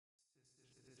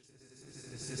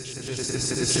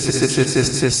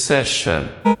Session.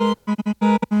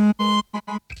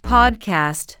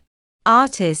 Podcast.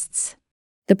 Artists.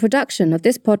 The production of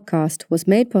this podcast was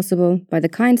made possible by the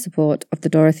kind support of the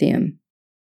Dorotheum.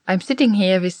 I'm sitting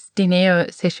here with Dineo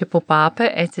Seshee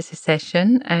Bopape at the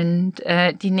session, and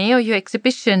Dineo, your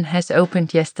exhibition has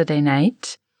opened yesterday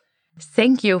night.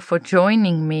 Thank you for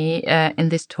joining me in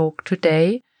this talk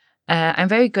today. I'm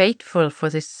very grateful for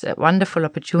this wonderful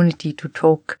opportunity to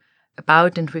talk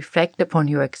about and reflect upon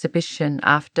your exhibition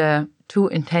after 2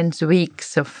 intense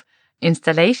weeks of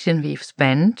installation we've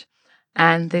spent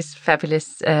and this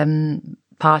fabulous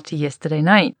party yesterday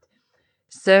night.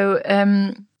 So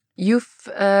you've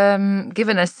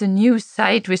given us a new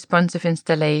site-responsive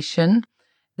installation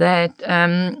that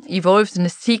evolves in a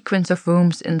sequence of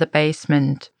rooms in the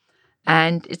basement.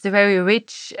 And it's a very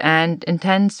rich and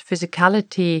intense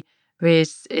physicality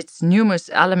with its numerous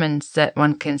elements that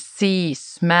one can see,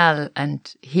 smell,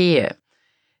 and hear.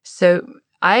 So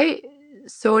I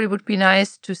thought it would be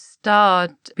nice to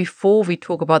start, before we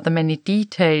talk about the many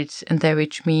details and their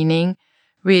rich meaning,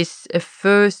 with a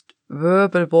first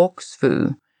verbal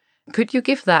walkthrough. Could you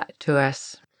give that to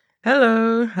us?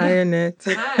 Hello. Hi, Annette.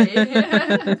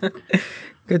 Hi.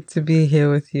 Good to be here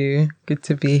with you. Good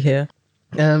to be here.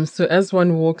 So as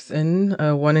one walks in,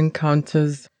 one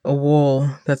encounters a wall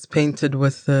that's painted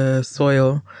with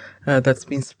soil that's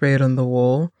been sprayed on the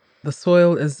wall. The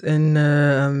soil is in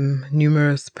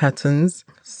numerous patterns,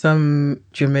 some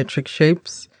geometric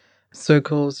shapes,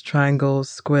 circles, triangles,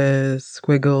 squares,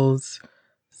 squiggles,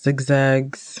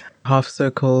 zigzags, half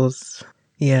circles.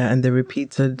 Yeah, and they're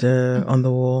repeated on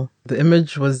the wall. The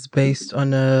image was based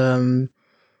on an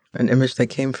image that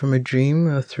came from a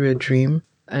dream, through a dream.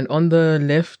 And on the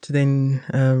left, then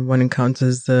one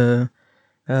encounters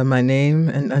my name,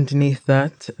 and underneath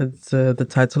that, it's the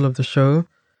title of the show,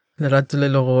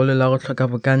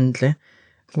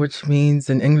 which means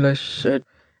in English, a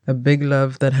big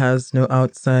love that has no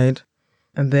outside.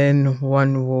 And then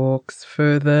one walks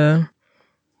further.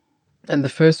 In the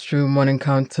first room, one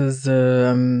encounters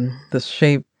this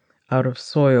shape out of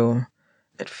soil.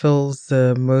 It fills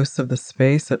most of the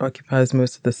space. It occupies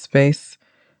most of the space.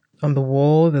 On the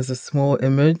wall, there's a small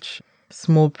image,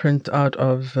 small print out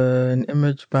of an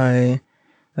image by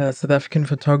a South African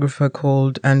photographer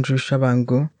called Andrew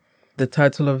Shabangu. The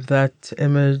title of that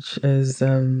image is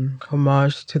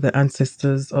Homage to the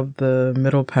Ancestors of the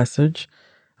Middle Passage.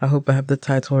 I hope I have the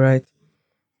title right.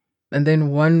 And then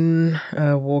one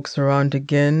walks around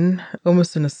again,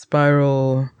 almost in a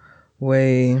spiral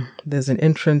way. There's an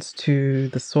entrance to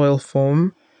the soil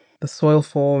form. The soil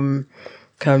form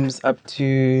comes up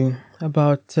to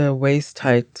about waist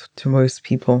height to most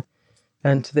people.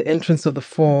 And to the entrance of the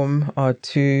form are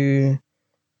 2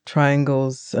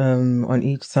 triangles on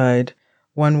each side.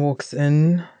 One walks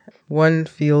in, one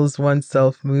feels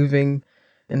oneself moving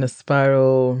in a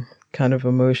spiral kind of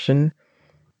emotion.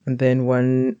 And then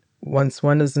once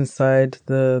one is inside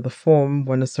the form,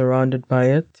 one is surrounded by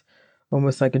it,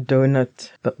 almost like a donut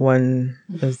that one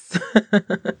is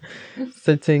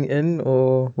sitting in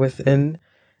or within.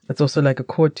 It's also like a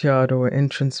courtyard or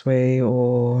entranceway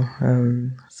or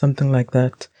something like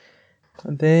that.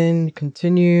 And then you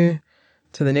continue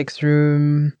to the next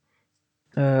room.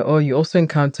 You also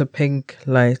encounter pink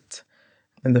light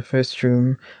in the first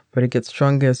room, but it gets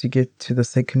stronger as you get to the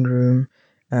second room.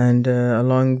 And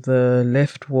along the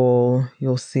left wall,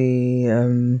 you'll see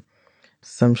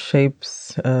some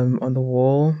shapes on the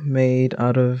wall made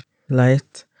out of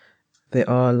light. They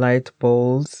are light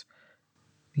bowls.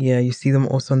 Yeah, you see them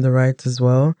also on the right as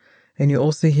well. And you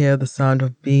also hear the sound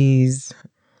of bees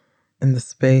in the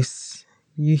space.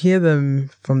 You hear them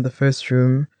from the first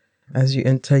room as you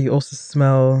enter. You also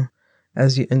smell,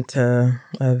 as you enter,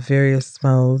 various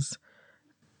smells.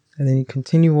 And then you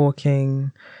continue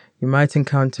walking. You might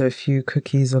encounter a few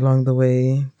cookies along the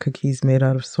way, cookies made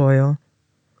out of soil,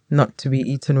 not to be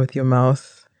eaten with your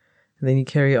mouth. And then you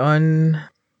carry on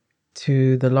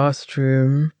to the last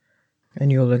room, and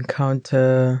you'll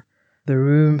encounter the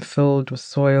room filled with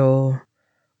soil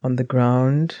on the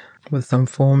ground with some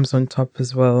forms on top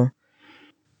as well.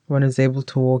 One is able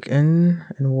to walk in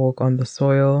and walk on the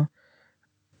soil.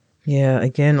 Yeah,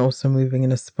 again, also moving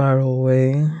in a spiral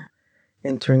way,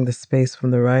 entering the space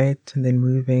from the right and then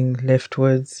moving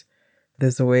leftwards.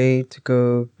 There's a way to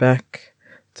go back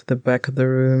to the back of the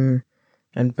room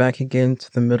and back again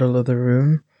to the middle of the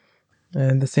room.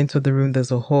 In the center of the room,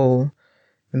 there's a hole.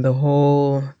 In the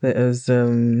hole, there is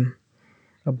a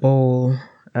bowl,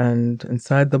 and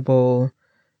inside the bowl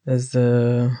is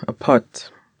a pot.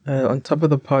 On top of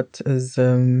the pot is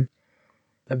a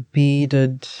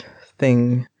beaded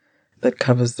thing that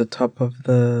covers the top of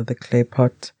the clay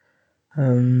pot.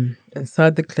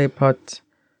 Inside the clay pot,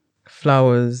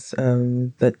 flowers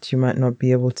that you might not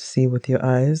be able to see with your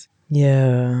eyes.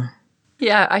 Yeah.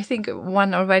 Yeah, I think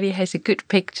one already has a good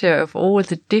picture of all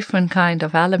the different kind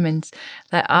of elements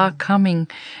that are coming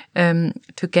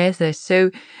together. So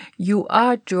you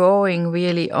are drawing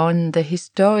really on the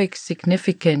historic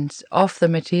significance of the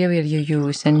material you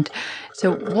use. And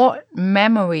so what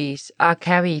memories are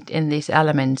carried in these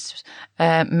elements?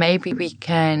 Maybe we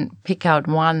can pick out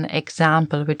one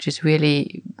example which is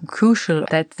really crucial.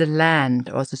 That's the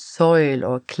land or the soil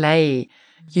or clay.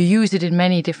 You use it in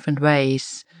many different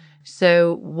ways.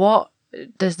 So what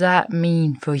does that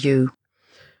mean for you?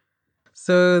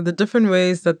 So the different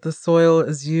ways that the soil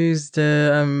is used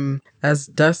as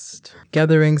dust,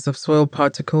 gatherings of soil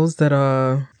particles that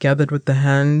are gathered with the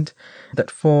hand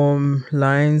that form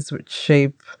lines which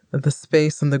shape the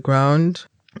space on the ground.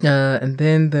 And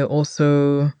then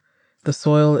the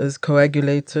soil is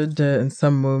coagulated in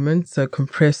some moments,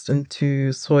 compressed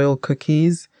into soil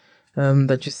cookies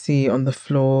that you see on the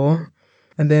floor.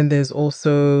 And then there's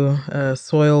also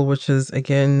soil, which is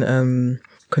again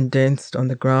condensed on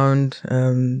the ground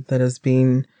that has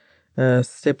been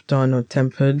stepped on or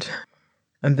tempered.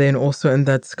 And then also in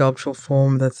that sculptural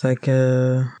form, that's like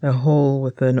a hole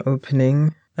with an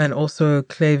opening. And also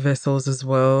clay vessels as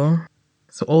well.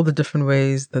 So all the different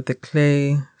ways that the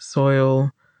clay,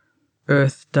 soil,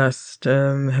 earth, dust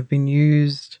have been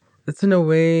used. It's in a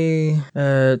way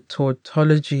a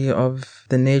tautology of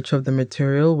the nature of the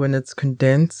material when it's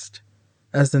condensed,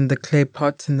 as in the clay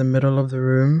pot in the middle of the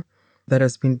room that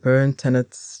has been burnt and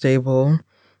it's stable.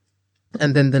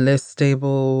 And then the less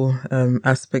stable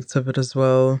aspects of it as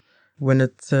well, when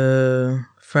it's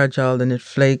fragile and it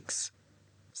flakes.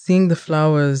 Seeing the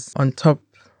flowers on top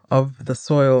of the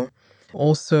soil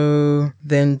also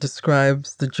then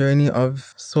describes the journey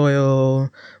of soil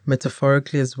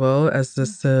metaphorically as well as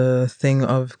this thing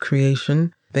of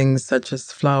creation. Things such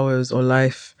as flowers or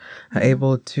life are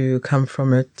able to come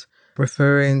from it,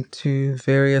 referring to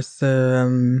various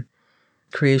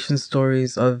creation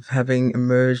stories of having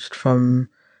emerged from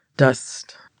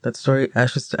dust. That story,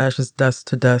 ashes to ashes, dust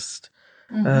to dust.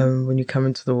 When you come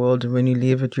into the world and when you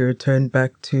leave it, you return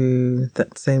back to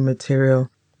that same material,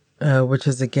 which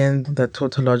is again that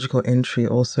tautological entry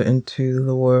also into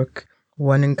the work.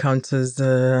 One encounters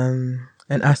an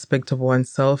aspect of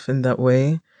oneself in that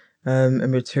way, a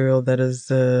material that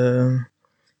is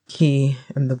key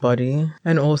in the body,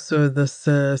 and also this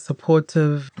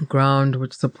supportive ground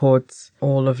which supports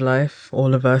all of life,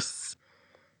 all of us,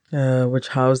 which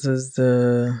houses,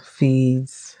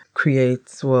 feeds,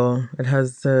 creates. Well, it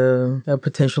has a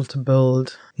potential to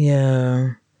build.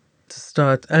 Yeah. To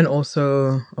start. And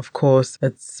also, of course,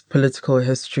 its political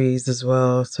histories as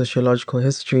well, sociological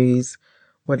histories,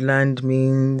 what land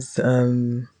means,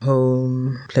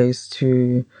 home, place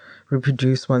to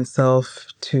reproduce oneself,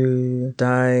 to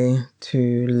die,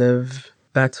 to live,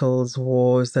 battles,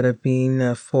 wars that have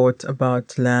been fought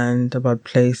about land, about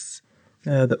place,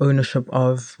 the ownership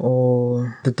of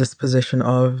or the disposition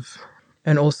of,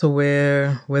 and also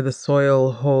where the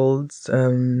soil holds,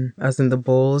 as in the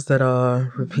bowls that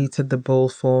are repeated, the bowl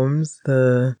forms,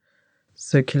 the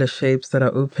circular shapes that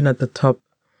are open at the top,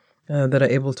 that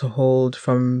are able to hold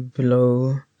from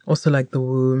below. Also like the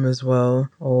womb as well,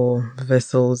 or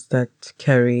vessels that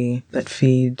carry, that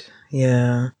feed.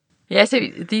 Yeah. Yeah, so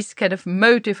this kind of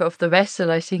motive of the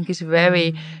vessel, I think, is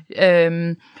very,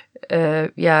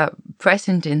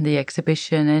 present in the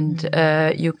exhibition, and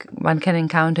one can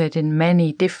encounter it in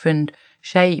many different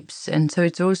shapes. And so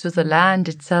it's also the land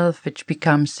itself which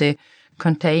becomes a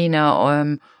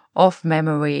container of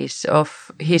memories,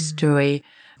 of history,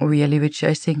 really, which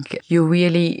I think you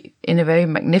really, in a very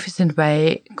magnificent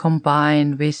way,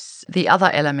 combine with the other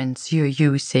elements you're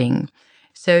using.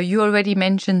 So you already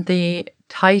mentioned the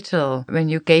title when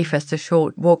you gave us the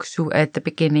short walkthrough at the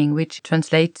beginning, which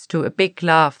translates to a big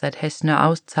love that has no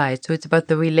outside. So it's about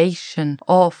the relation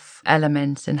of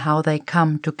elements and how they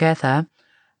come together.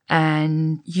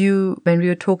 And you, when we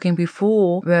were talking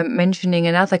before, were mentioning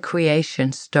another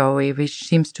creation story, which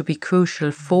seems to be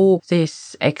crucial for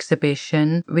this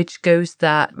exhibition, which goes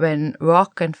that when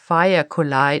rock and fire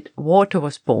collide, water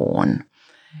was born.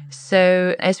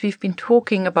 So as we've been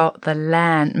talking about the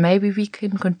land, maybe we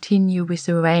can continue with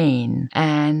the rain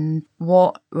and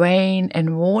what rain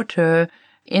and water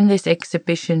in this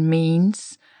exhibition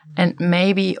means. And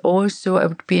maybe also I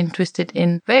would be interested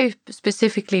in very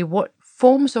specifically what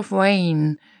forms of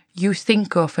rain you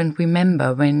think of and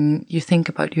remember when you think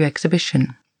about your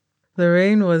exhibition. The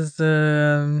rain was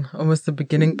almost the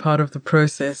beginning part of the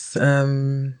process.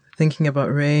 thinking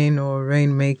about rain or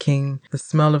rain making, the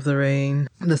smell of the rain,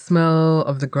 the smell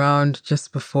of the ground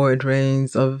just before it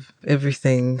rains, of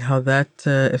everything, how that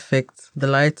affects the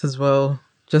light as well,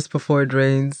 just before it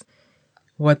rains,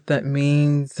 what that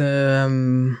means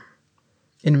in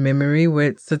memory, where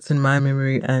it sits in my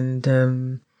memory and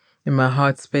in my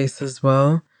heart space as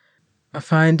well. I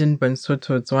find in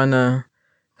Lesotho, Botswana,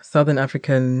 Southern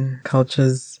African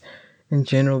cultures in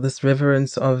general, this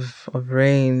reverence of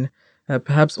rain,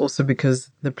 perhaps also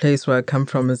because the place where I come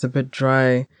from is a bit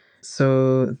dry.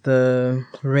 So the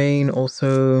rain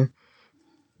also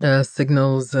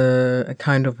signals a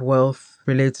kind of wealth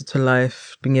related to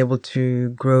life, being able to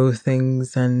grow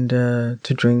things and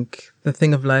to drink, the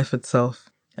thing of life itself.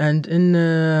 And in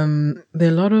there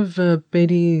are a lot of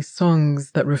Pedi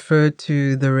songs that refer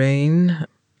to the rain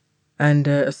and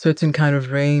a certain kind of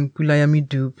rain, pula ya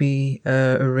midupi,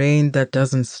 a rain that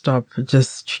doesn't stop,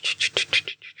 just.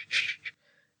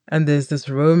 And there's this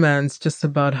romance just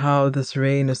about how this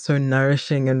rain is so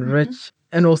nourishing and rich.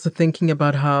 And also thinking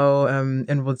about how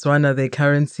in Botswana their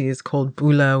currency is called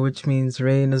pula, which means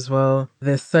rain as well.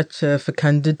 There's such a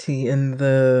fecundity in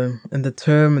the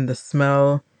term and the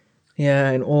smell, yeah,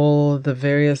 and all the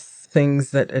various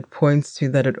things that it points to,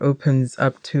 that it opens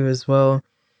up to as well.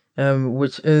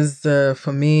 Which is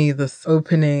for me this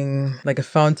opening, like a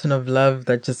fountain of love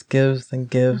that just gives and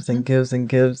gives and gives and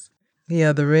gives.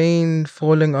 Yeah, the rain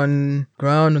falling on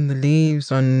ground, on the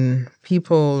leaves, on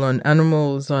people, on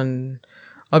animals, on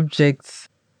objects,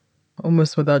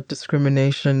 almost without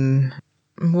discrimination.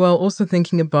 Well, also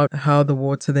thinking about how the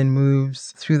water then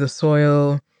moves through the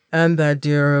soil, and the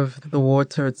idea of the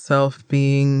water itself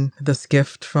being this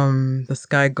gift from the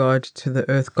sky god to the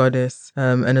earth goddess,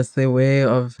 and it's their way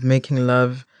of making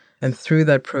love. And through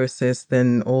that process,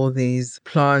 then all these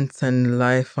plants and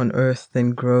life on earth then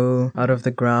grow out of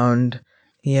the ground.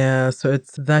 Yeah, so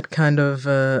it's that kind of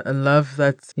a love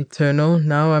that's eternal.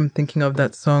 Now I'm thinking of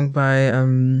that song by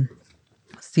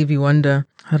Stevie Wonder.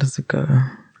 How does it go?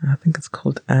 I think it's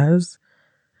called As.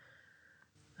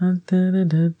 Until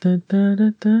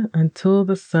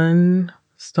the sun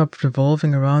stopped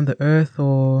revolving around the earth,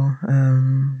 or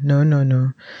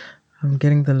no, I'm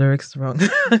getting the lyrics wrong.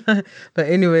 But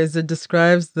anyways, it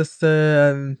describes this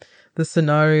the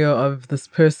scenario of this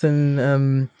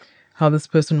person, how this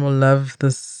person will love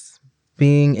this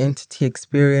being, entity,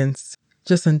 experience,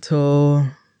 just until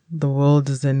the world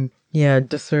is in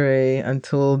disarray,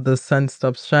 until the sun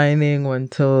stops shining, or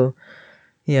until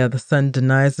the sun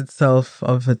denies itself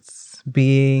of its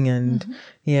being. And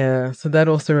so that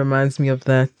also reminds me of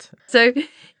that. So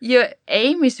your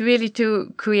aim is really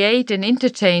to create an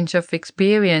interchange of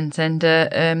experience and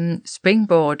a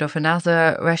springboard of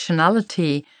another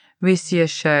rationality with your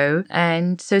show.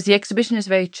 And so the exhibition is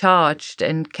very charged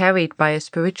and carried by a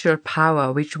spiritual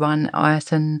power, which one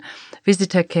as a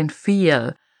visitor can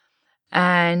feel.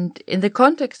 And in the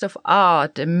context of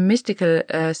art, a mystical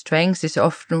strength is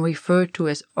often referred to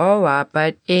as aura,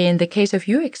 but in the case of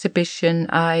your exhibition,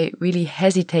 I really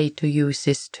hesitate to use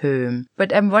this term.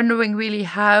 But I'm wondering really,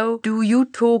 how do you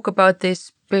talk about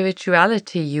this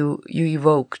spirituality you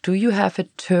evoke? Do you have a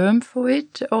term for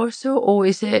it also, or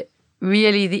is it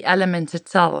really the elements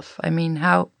itself? I mean,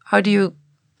 how do you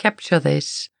capture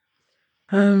this?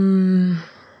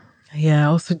 I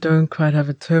also don't quite have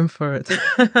a term for it.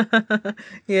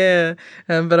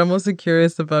 But I'm also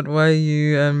curious about why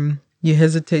you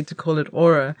hesitate to call it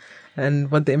aura, and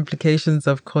what the implications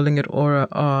of calling it aura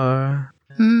are.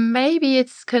 Maybe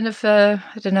it's kind of I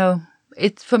don't know.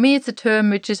 For me, it's a term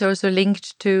which is also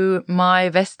linked to my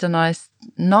westernized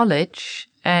knowledge,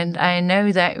 and I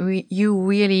know that you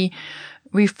really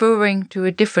referring to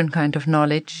a different kind of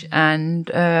knowledge,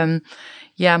 and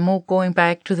more going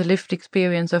back to the lived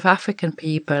experience of African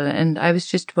people. And I was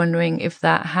just wondering if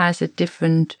that has a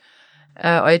different,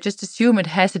 or I just assume it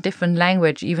has a different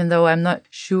language, even though I'm not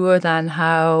sure then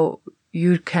how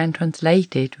you can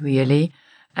translate it really.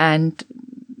 And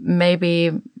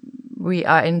maybe we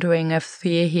are entering a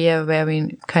sphere here where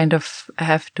we kind of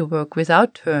have to work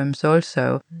without terms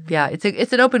also. Yeah,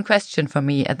 it's an open question for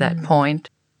me at that point.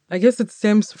 I guess it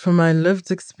stems from my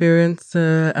lived experience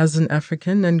as an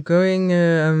African, and going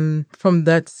from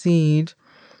that seed,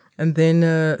 and then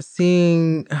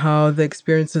seeing how the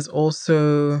experiences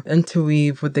also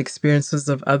interweave with the experiences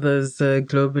of others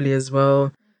globally as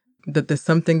well. That there's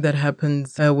something that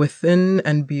happens within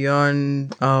and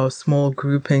beyond our small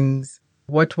groupings.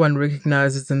 What one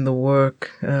recognizes in the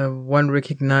work, one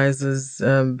recognizes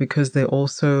because they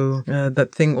also,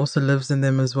 that thing also lives in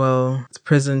them as well. It's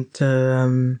present,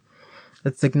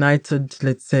 it's ignited,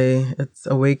 let's say, it's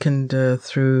awakened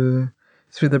through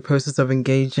the process of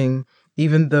engaging.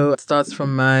 even though it starts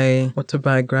from my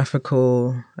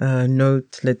autobiographical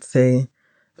note, let's say,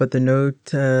 but the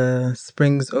note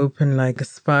springs open like a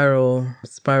spiral,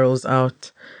 spirals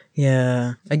out.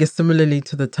 Yeah, I guess similarly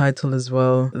to the title as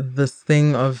well, this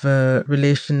thing of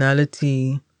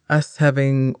relationality, us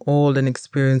having all an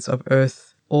experience of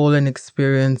Earth, all an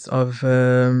experience of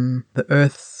the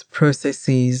Earth's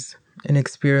processes, an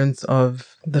experience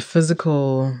of the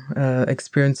physical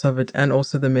experience of it, and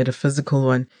also the metaphysical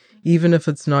one, even if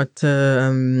it's not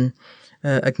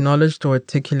acknowledged or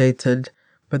articulated,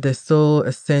 but there's still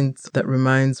a sense that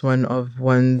reminds one of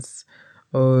one's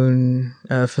own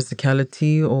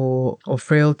physicality or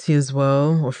frailty as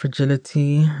well, or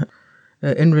fragility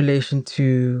in relation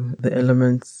to the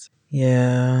elements.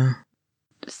 Yeah.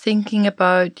 Thinking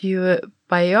about your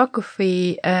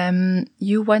biography,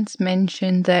 you once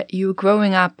mentioned that you were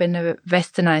growing up in a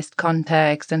westernized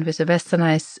context and with a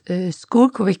westernized school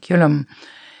curriculum.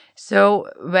 So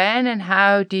when and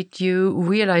how did you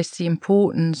realize the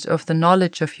importance of the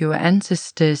knowledge of your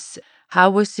ancestors? How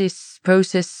was this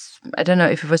process? I don't know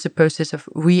if it was a process of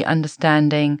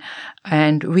re-understanding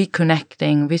and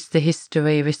reconnecting with the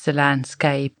history, with the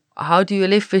landscape. How do you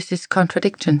live with these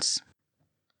contradictions?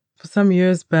 For some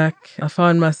years back, I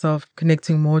found myself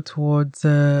connecting more towards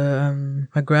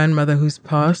my grandmother who's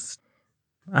passed.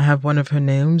 I have one of her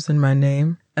names in my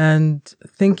name. And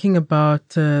thinking about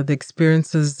the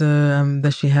experiences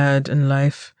that she had in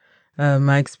life,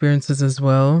 my experiences as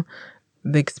well,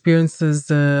 the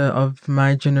experiences of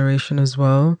my generation as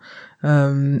well,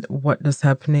 what is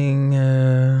happening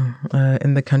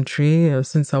in the country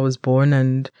since I was born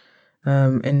and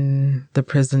in the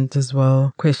present as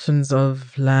well. Questions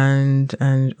of land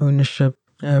and ownership,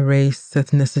 race,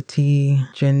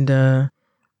 ethnicity, gender.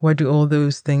 What do all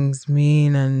those things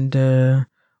mean, and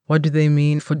what do they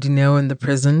mean for Dineo in the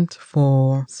present,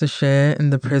 for Seshee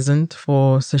in the present,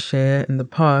 for Seshee in the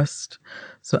past?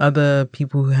 So other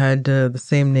people who had the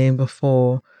same name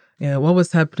before. Yeah, what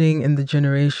was happening in the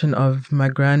generation of my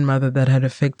grandmother that had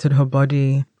affected her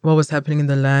body? What was happening in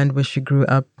the land where she grew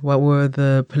up? What were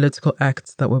the political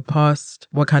acts that were passed?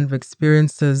 What kind of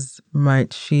experiences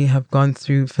might she have gone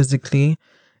through physically,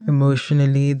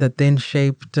 emotionally, that then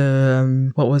shaped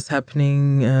what was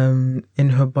happening in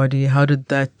her body? How did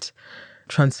that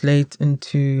translate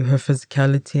into her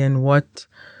physicality, and what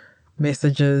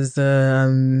messages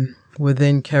were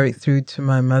then carried through to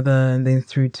my mother and then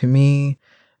through to me?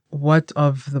 What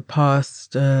of the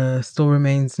past still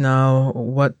remains now?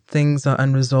 What things are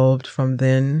unresolved from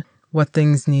then? What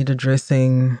things need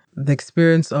addressing? The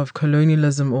experience of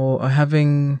colonialism, or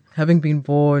having been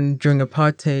born during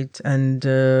apartheid and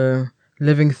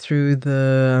living through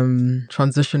the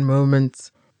transition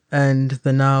moments and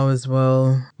the now as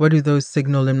well. What do those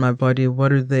signal in my body? What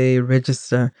do they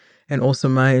register? And also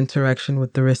my interaction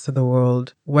with the rest of the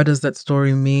world. What does that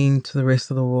story mean to the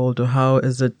rest of the world, or how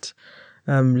is it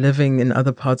living in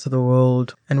other parts of the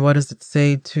world? And what does it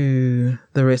say to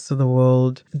the rest of the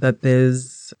world that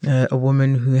there's a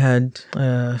woman who had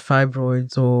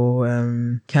fibroids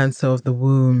or cancer of the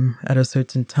womb at a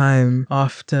certain time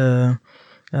after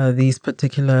these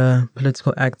particular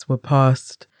political acts were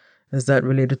passed? Is that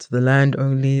related to the land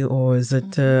only, or is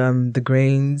it the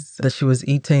grains that she was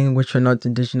eating, which are not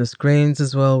indigenous grains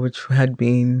as well, which had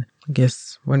been, I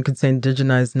guess one could say,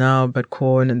 indigenized now, but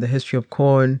corn and the history of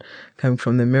corn coming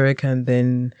from America, and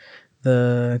then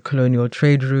the colonial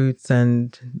trade routes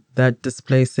and that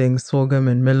displacing sorghum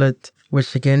and millet,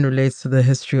 which again relates to the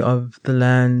history of the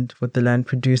land, what the land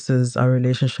produces, our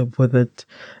relationship with it,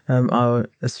 our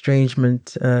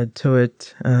estrangement to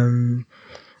it.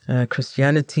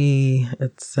 Christianity,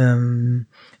 its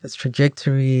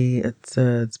trajectory,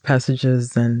 its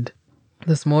passages. And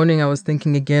this morning I was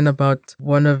thinking again about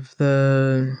one of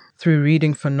the, through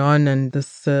reading Fanon, and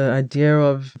this idea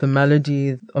of the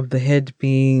malady of the head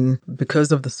being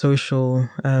because of the social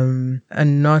and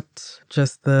not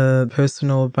just the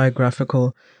personal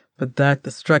biographical, but that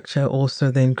the structure also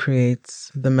then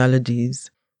creates the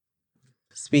maladies.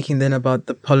 Speaking then about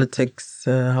the politics,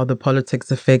 how the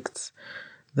politics affects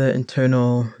the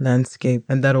internal landscape,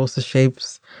 and that also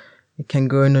shapes, it can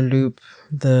go in a loop,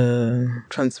 the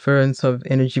transference of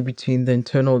energy between the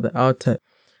internal, the outer,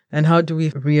 and how do we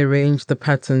rearrange the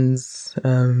patterns?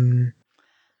 I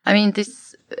mean,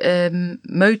 this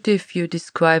motive you're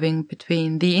describing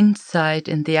between the inside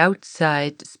and the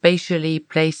outside spatially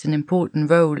plays an important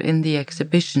role in the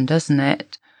exhibition, doesn't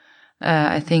it?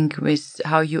 I think with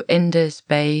how you enter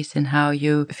space and how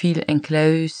you feel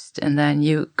enclosed, and then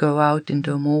you go out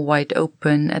into a more wide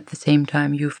open. At the same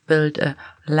time, you've built a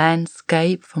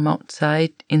landscape from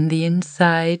outside in the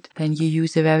inside. Then you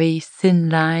use a very thin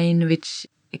line, which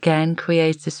again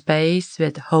creates a space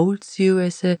that holds you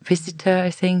as a visitor,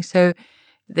 I think. So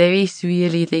there is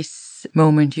really this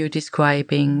moment you're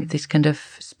describing, this kind of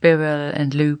spiral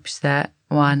and loops that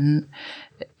one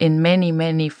in many,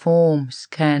 many forms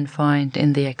can find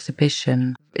in the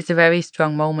exhibition. It's a very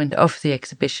strong moment of the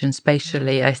exhibition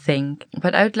spatially, I think.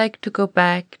 But I would like to go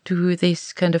back to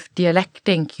this kind of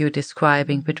dialectic you're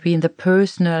describing between the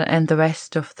personal and the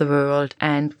rest of the world,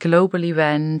 and global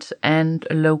event and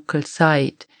a local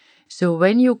site. So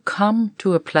when you come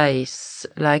to a place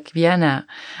like Vienna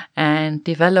and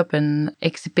develop an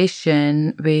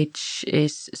exhibition which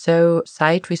is so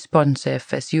site responsive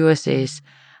as yours is,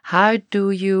 how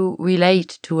do you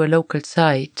relate to a local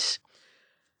site?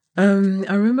 I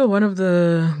remember one of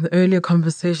the earlier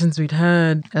conversations we'd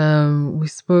had, we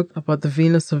spoke about the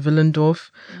Venus of Willendorf,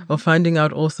 or finding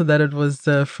out also that it was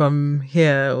from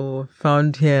here or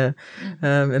found here,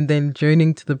 and then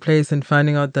journeying to the place and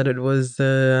finding out that it was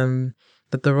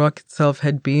that the rock itself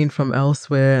had been from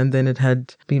elsewhere and then it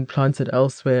had been planted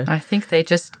elsewhere. I think they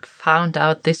just found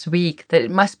out this week that it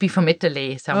must be from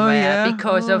Italy somewhere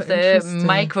because of the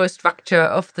microstructure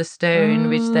of the stone,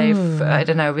 which they've, I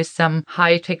don't know, with some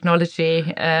high technology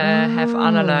have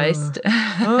analyzed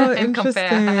and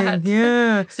compared.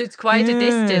 Yeah. So it's quite a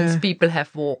distance people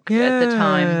have walked at the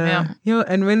time. Yeah,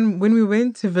 and when we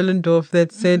went to Willendorf,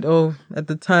 that said, at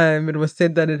the time, it was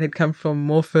said that it had come from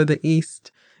more further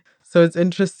east. So it's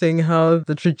interesting how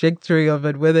the trajectory of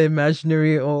it, whether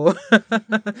imaginary or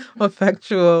or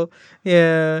factual,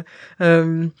 yeah.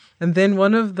 And then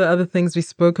one of the other things we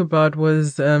spoke about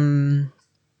was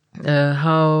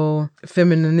how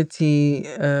femininity,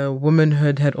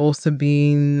 womanhood had also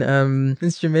been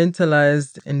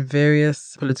instrumentalized in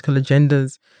various political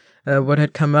agendas. What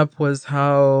had come up was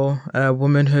how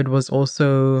womanhood was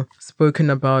also spoken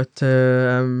about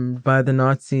by the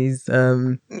Nazis,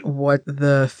 what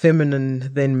the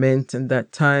feminine then meant in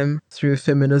that time through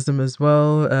feminism as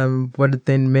well, what it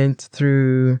then meant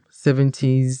through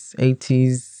 70s,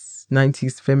 80s,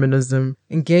 90s feminism.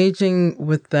 Engaging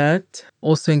with that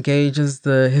also engages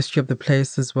the history of the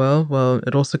place as well. Well,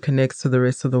 it also connects to the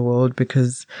rest of the world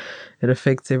because it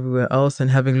affects everywhere else. And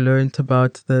having learned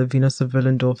about the Venus of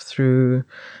Willendorf through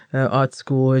art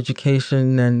school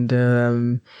education and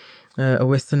a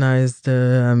westernized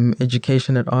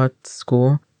education at art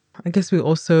school, I guess we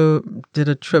also did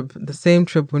a trip, the same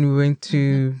trip when we went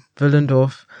to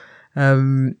Willendorf.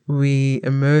 We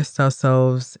immersed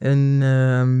ourselves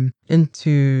into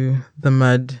the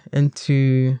mud,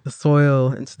 into the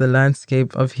soil, into the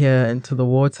landscape of here, into the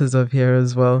waters of here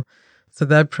as well. So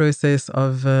that process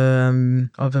of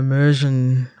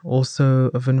immersion, also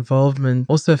of involvement,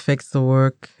 also affects the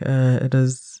work. It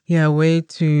is a way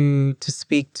to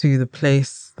speak to the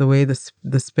place, the way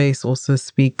the space also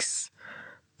speaks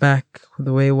back,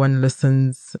 the way one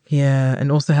listens. Yeah, and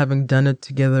also having done it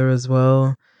together as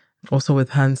well. Also with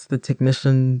Hans, the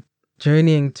technician,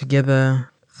 journeying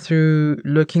together through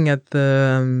looking at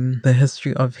the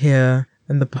history of here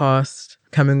in the past,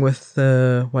 coming with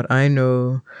what I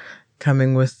know,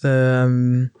 coming with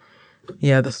the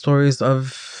stories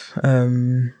of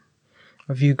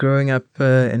you growing up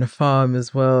in a farm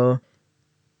as well,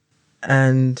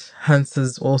 and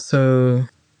Hans's also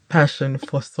passion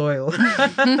for soil.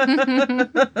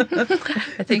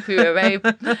 I think we were very,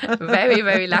 very,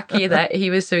 very lucky that he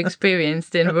was so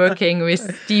experienced in working with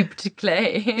steeped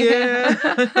clay. Yeah,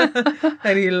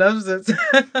 and he loves it.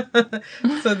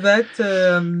 So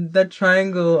that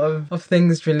triangle of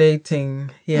things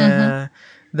relating,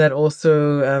 that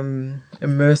also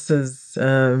immerses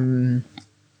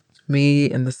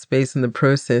me in the space and the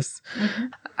process.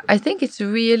 I think it's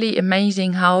really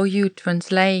amazing how you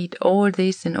translate all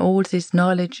this and all this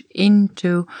knowledge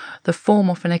into the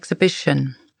form of an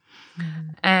exhibition.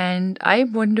 And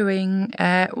I'm wondering,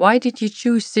 why did you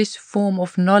choose this form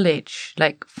of knowledge,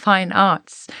 like fine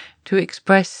arts, to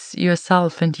express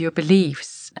yourself and your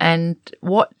beliefs? And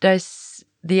what does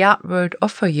the art world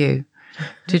offer you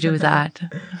to do that?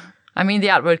 I mean, the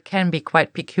art world can be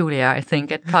quite peculiar, I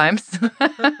think, at times,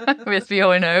 as we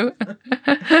all know.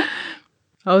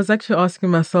 I was actually asking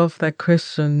myself that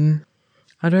question.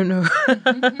 I don't know.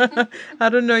 I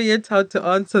don't know yet how to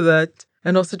answer that.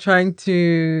 And also trying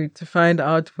to find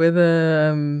out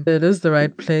whether it is the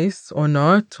right place or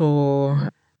not, or...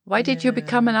 Why did you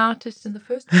become an artist in the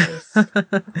first place?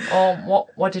 Or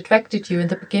what attracted you in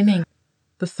the beginning?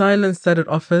 the silence that it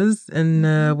offers in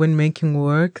when making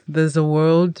work. There's a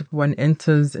world one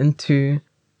enters into,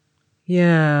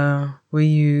 where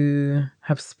you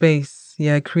have space.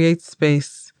 Create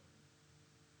space.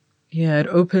 It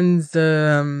opens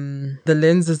the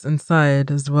lenses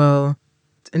inside as well.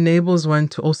 It enables one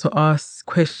to also ask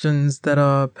questions that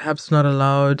are perhaps not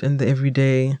allowed in the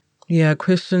everyday.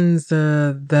 Questions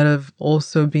that have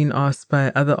also been asked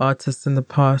by other artists in the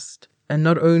past. And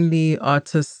not only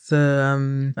artists,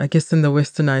 I guess in the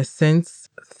westernized sense,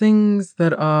 things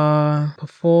that are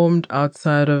performed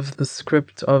outside of the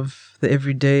script of the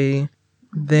everyday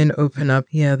then open up,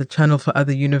 the channel for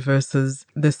other universes.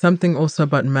 There's something also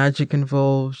about magic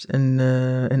involved in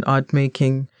art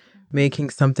making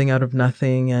something out of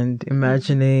nothing and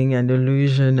imagining and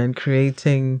illusion and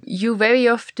creating. You very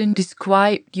often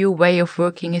describe your way of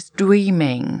working as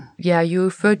dreaming. You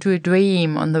refer to a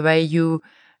dream on the way you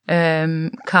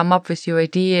come up with your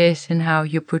ideas and how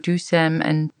you produce them.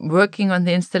 And working on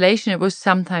the installation, it was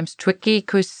sometimes tricky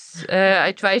because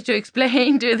I tried to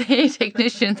explain to the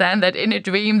technicians then that in a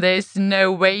dream there's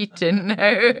no weight and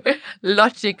no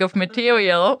logic of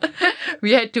material.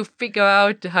 We had to figure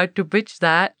out how to bridge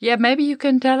that. Maybe you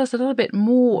can tell us a little bit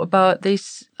more about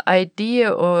this idea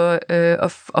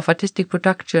of artistic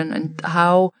production and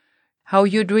how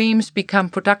your dreams become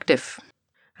productive.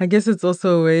 I guess it's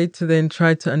also a way to then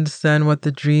try to understand what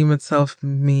the dream itself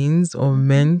means or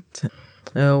meant,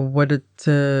 what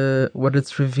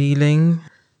it's revealing.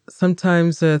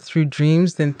 Sometimes through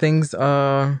dreams, then things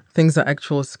are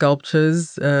actual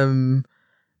sculptures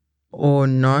or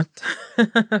not,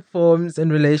 forms in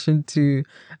relation to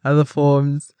other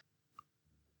forms.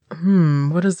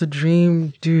 What does the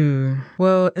dream do?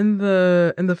 Well, in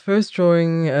the first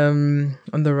drawing on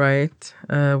the right,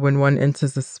 when one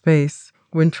enters the space,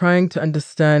 when trying to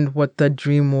understand what that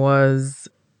dream was,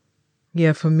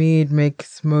 for me, it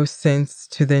makes most sense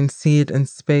to then see it in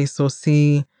space or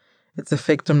see its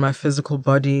effect on my physical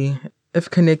body. If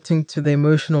connecting to the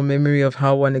emotional memory of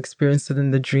how one experienced it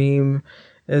in the dream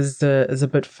is a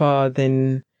bit far,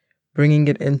 then bringing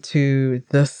it into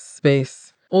this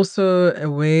space. Also a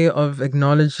way of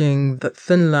acknowledging the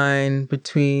thin line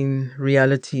between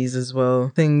realities as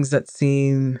well. Things that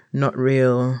seem not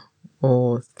real,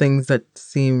 or things that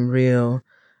seem real,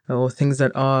 or things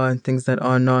that are and things that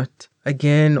are not.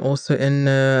 Again, also in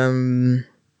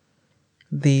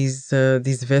these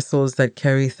vessels that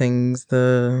carry things,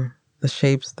 the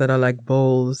shapes that are like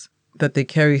bowls, that they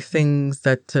carry things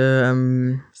that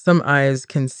some eyes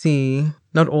can see.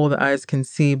 Not all the eyes can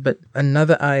see, but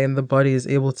another eye in the body is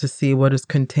able to see what is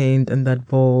contained in that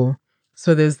bowl.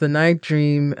 So there's the night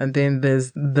dream, and then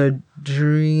there's the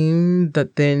dream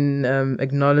that then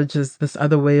acknowledges this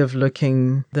other way of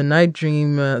looking. The night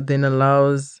dream then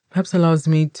allows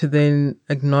me to then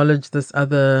acknowledge this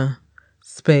other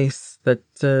space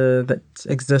that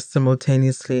exists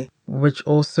simultaneously, which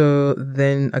also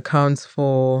then accounts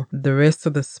for the rest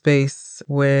of the space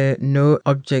where no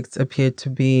objects appear to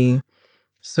be.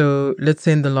 So let's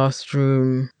say in the last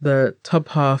room, the top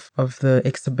half of the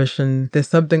exhibition, there's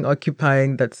something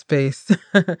occupying that space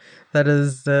that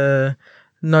is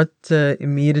not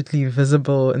immediately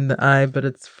visible in the eye, but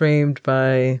it's framed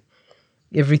by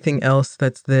everything else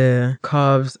that's there,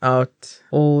 carves out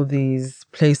all these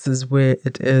places where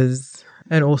it is.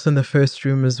 And also in the first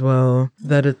room as well,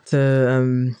 that it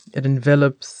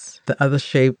envelops the other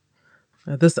shape.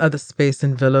 This other space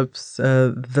envelops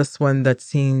this one that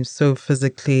seems so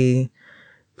physically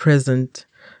present,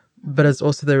 but it's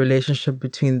also the relationship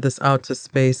between this outer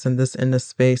space and this inner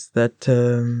space that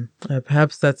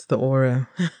perhaps that's the aura.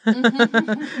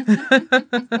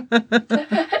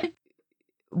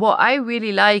 What I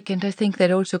really like, and I think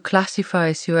that also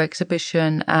classifies your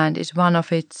exhibition and is one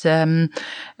of its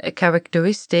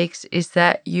characteristics, is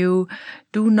that you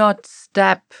do not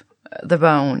step the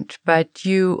wound, but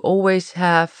you always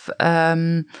have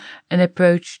an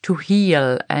approach to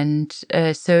heal. And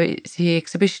so the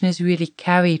exhibition is really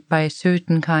carried by a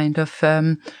certain kind of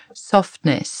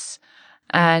softness.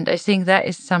 And I think that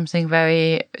is something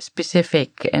very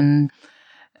specific and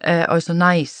also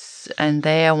nice. And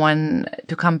there,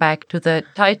 to come back to the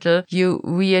title, you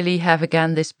really have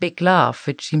again this big laugh,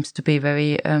 which seems to be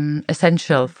very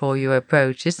essential for your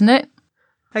approach, isn't it?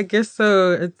 I guess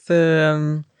so. It's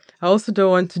I also don't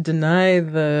want to deny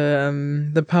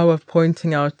the power of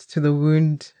pointing out to the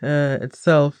wound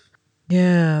itself.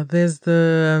 Yeah, there's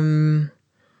the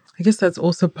I guess that's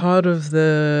also part of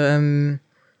the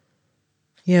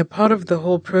part of the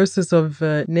whole process of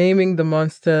naming the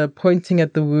monster, pointing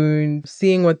at the wound,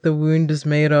 seeing what the wound is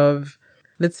made of.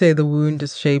 Let's say the wound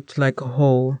is shaped like a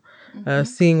hole.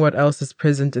 seeing what else is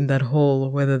present in that hole,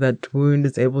 whether that wound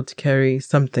is able to carry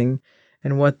something,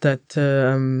 and what that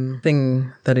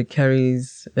thing that it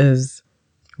carries is,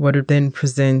 what it then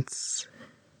presents,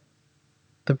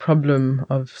 the problem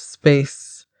of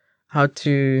space, how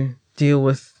to deal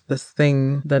with this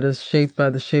thing that is shaped by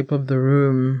the shape of the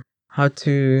room, how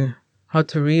to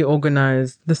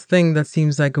reorganize this thing that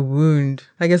seems like a wound.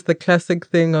 I guess the classic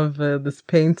thing of this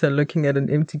painter looking at an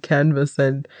empty canvas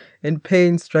and in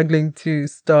pain struggling to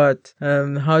start,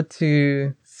 how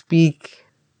to speak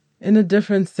in a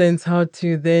different sense, how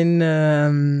to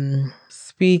then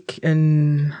speak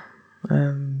and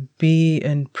be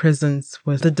in presence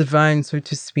with the divine, so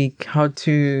to speak, how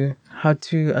to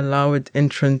allow it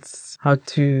entrance, how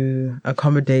to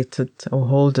accommodate it or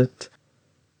hold it,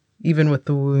 even with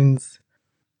the wounds.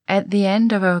 At the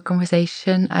end of our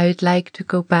conversation, I would like to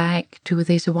go back to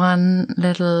this one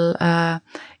little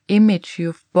image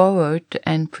you've borrowed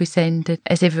and presented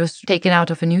as if it was taken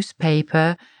out of a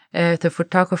newspaper, the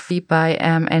photography by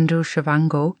Andrew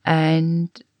Shavango. And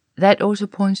that also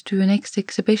points to your next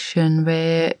exhibition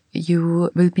where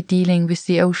you will be dealing with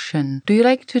the ocean. Do you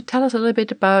like to tell us a little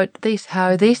bit about this,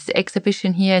 how this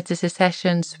exhibition here at the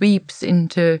Secession sweeps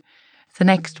into the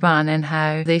next one and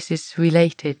how this is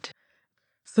related?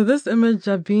 So this image,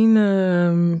 I've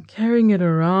been carrying it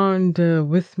around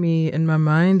with me in my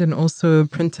mind and also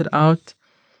printed out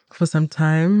for some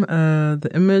time.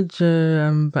 The image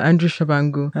by Andrew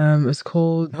Shabangu is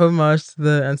called Homage to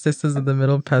the Ancestors of the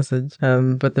Middle Passage,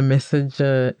 but the message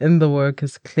in the work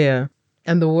is clear.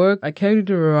 And the work, I carried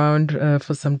it around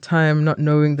for some time, not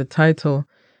knowing the title,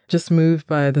 just moved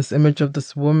by this image of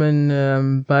this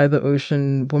woman by the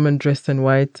ocean, woman dressed in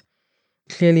white,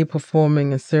 clearly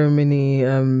performing a ceremony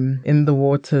in the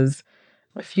waters.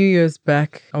 A few years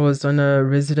back, I was on a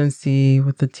residency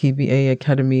with the TBA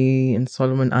Academy in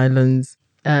Solomon Islands.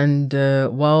 And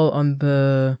while on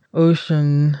the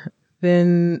ocean,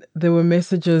 then there were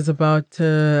messages about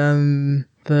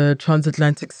the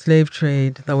transatlantic slave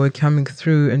trade that were coming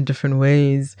through in different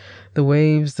ways. The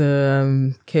waves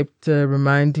kept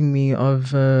reminding me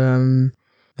of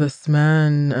this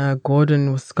man,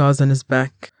 Gordon, with scars on his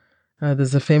back.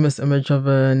 There's a famous image of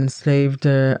an enslaved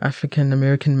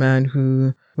African-American man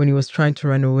who, when he was trying to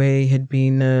run away, had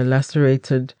been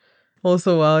lacerated.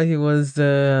 Also, while he was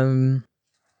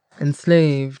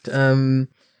enslaved,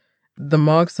 the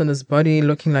marks on his body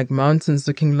looking like mountains,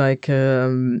 looking like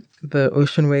the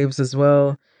ocean waves as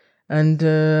well. And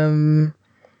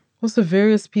also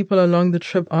various people along the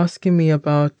trip asking me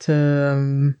about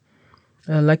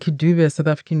Lucky Dube, a South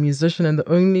African musician, and the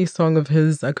only song of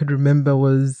his I could remember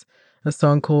was a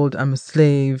song called I'm a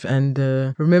Slave. And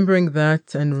remembering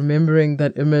that and remembering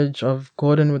that image of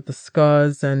Gordon with the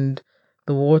scars and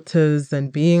the waters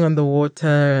and being on the water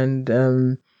and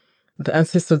the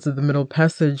ancestors of the Middle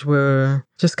Passage were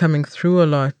just coming through a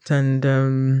lot.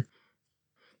 And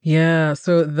yeah,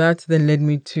 so that then led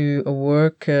me to a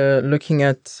work looking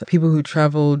at people who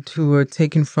traveled, who were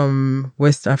taken from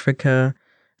West Africa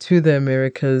to the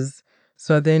Americas.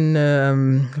 So I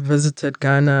then visited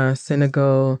Ghana,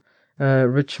 Senegal,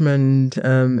 Richmond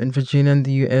in Virginia in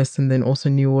the US, and then also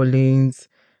New Orleans,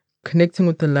 connecting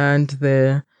with the land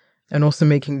there and also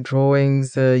making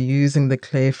drawings, using the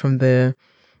clay from there,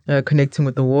 connecting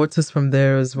with the waters from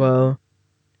there as well.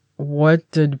 What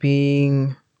did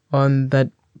being on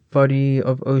that body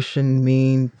of ocean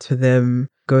mean to them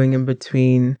going in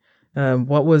between?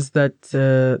 What was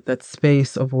that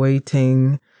space of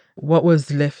waiting? What was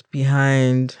left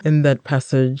behind in that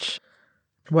passage?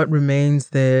 What remains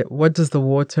there? What does the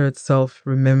water itself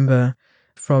remember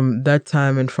from that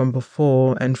time and from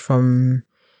before and from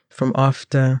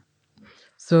after?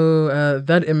 So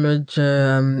that image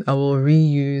I will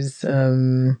reuse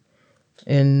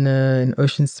in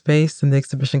Ocean Space in the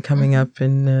exhibition coming up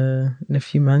in a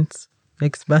few months,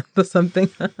 next month or something.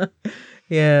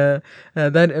 Yeah,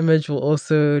 that image will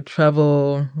also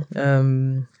travel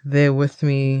there with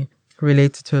me,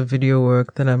 related to a video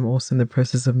work that I'm also in the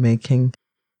process of making.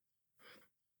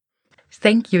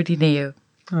 Thank you, Dineo.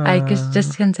 I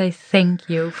just can say thank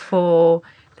you for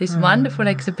this wonderful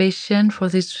exhibition, for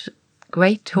this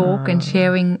great talk and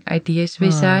sharing ideas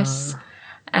with us.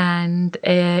 And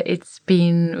it's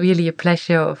been really a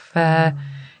pleasure of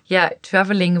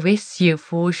traveling with you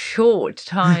for a short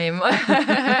time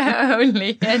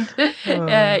only,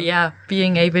 and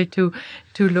being able to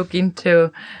look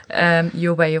into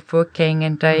your way of working.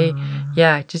 And I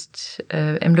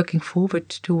am looking forward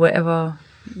to whatever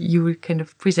you will kind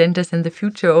of present us in the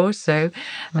future also.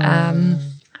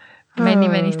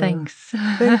 Many thanks.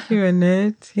 Thank you,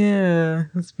 Annette. Yeah,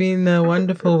 it's been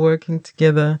wonderful working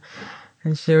together.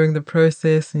 and sharing the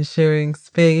process and sharing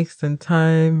space and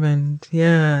time. And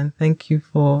and thank you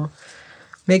for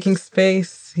making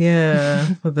space,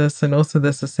 for this, and also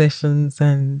the sessions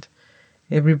and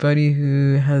everybody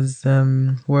who has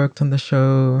worked on the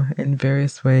show in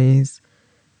various ways.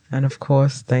 And of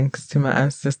course, thanks to my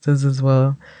ancestors as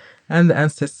well, and the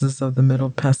ancestors of the Middle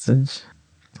Passage,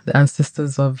 the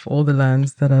ancestors of all the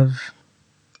lands that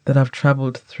I've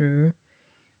traveled through,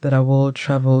 that I will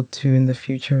travel to in the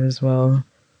future as well.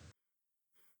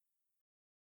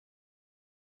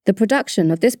 The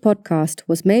production of this podcast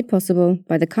was made possible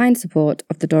by the kind support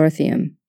of the Dorotheum.